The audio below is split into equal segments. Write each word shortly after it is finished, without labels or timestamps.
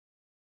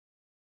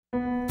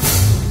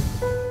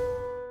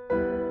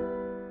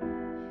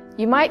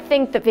You might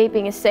think that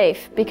vaping is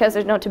safe because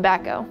there's no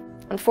tobacco.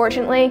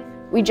 Unfortunately,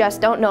 we just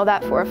don't know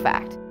that for a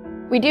fact.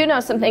 We do know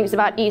some things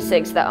about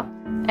e-cigs though,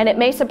 and it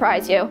may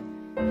surprise you,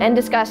 and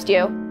disgust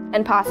you,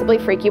 and possibly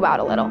freak you out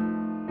a little.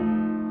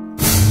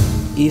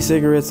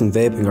 E-cigarettes and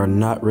vaping are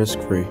not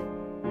risk-free.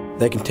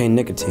 They contain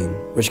nicotine,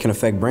 which can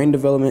affect brain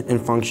development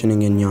and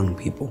functioning in young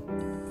people.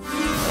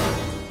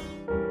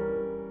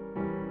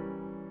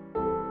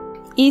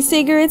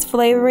 E-cigarettes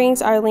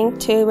flavorings are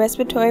linked to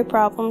respiratory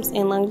problems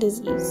and lung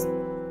disease.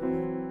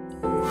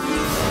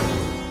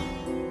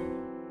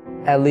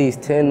 At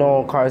least 10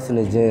 known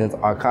carcinogens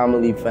are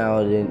commonly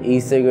found in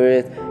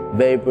e-cigarettes,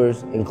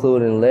 vapors,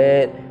 including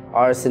lead,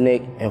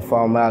 arsenic, and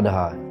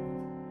formaldehyde.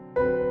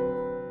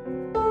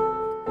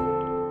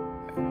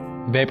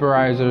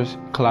 Vaporizers,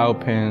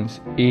 cloud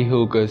pens,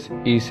 e-hookahs,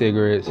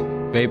 e-cigarettes,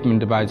 vaping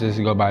devices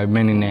go by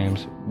many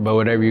names, but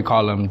whatever you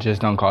call them,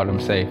 just don't call them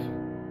safe.